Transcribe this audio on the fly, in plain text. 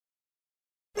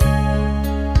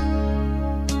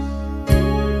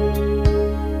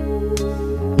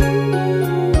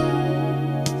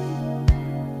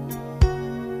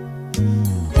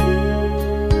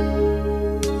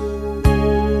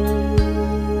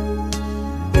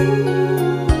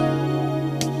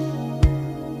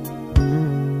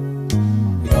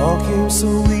It all came so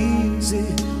easy,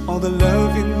 all the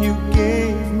loving you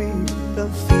gave me, the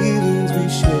feelings we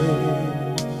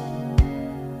shared.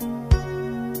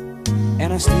 And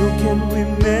I still can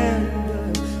remember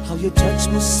how you touched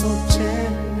me so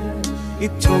tender.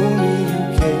 It told me you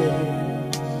cared.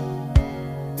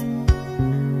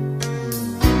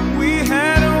 We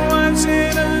had a once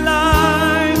in a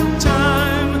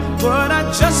lifetime, but I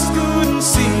just couldn't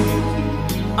see it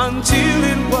until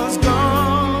it was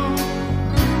gone.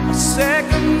 A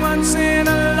second once in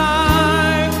a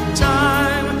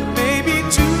lifetime, maybe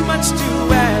too much to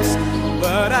ask,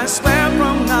 but I swear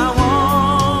from now on,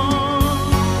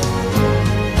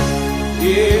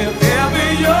 if ever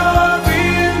you're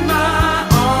in my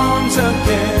arms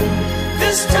again,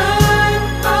 this time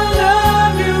I'll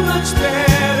love you much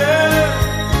better.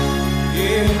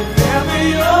 If ever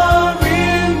you're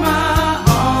in my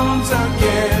arms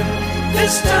again,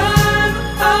 this time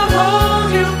I'll hold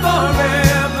you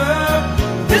forever.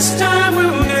 This time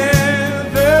will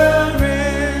never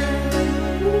end.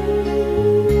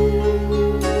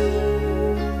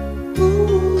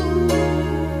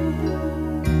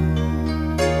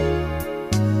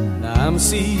 Now I'm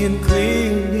seeing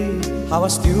clearly how I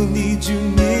still need you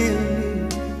near me.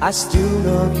 I still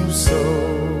love you so.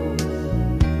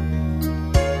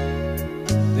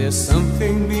 There's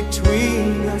something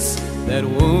between us that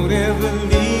won't ever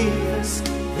leave us.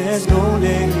 There's no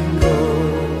letting go.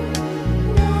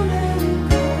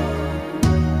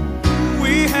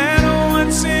 We had a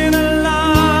once in a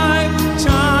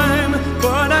lifetime,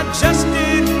 but I just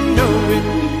didn't know it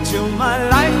till my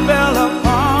life fell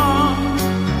apart.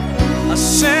 A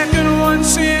second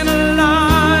once in a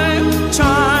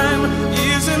lifetime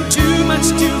isn't too much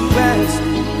to ask,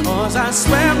 'cause I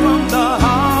swear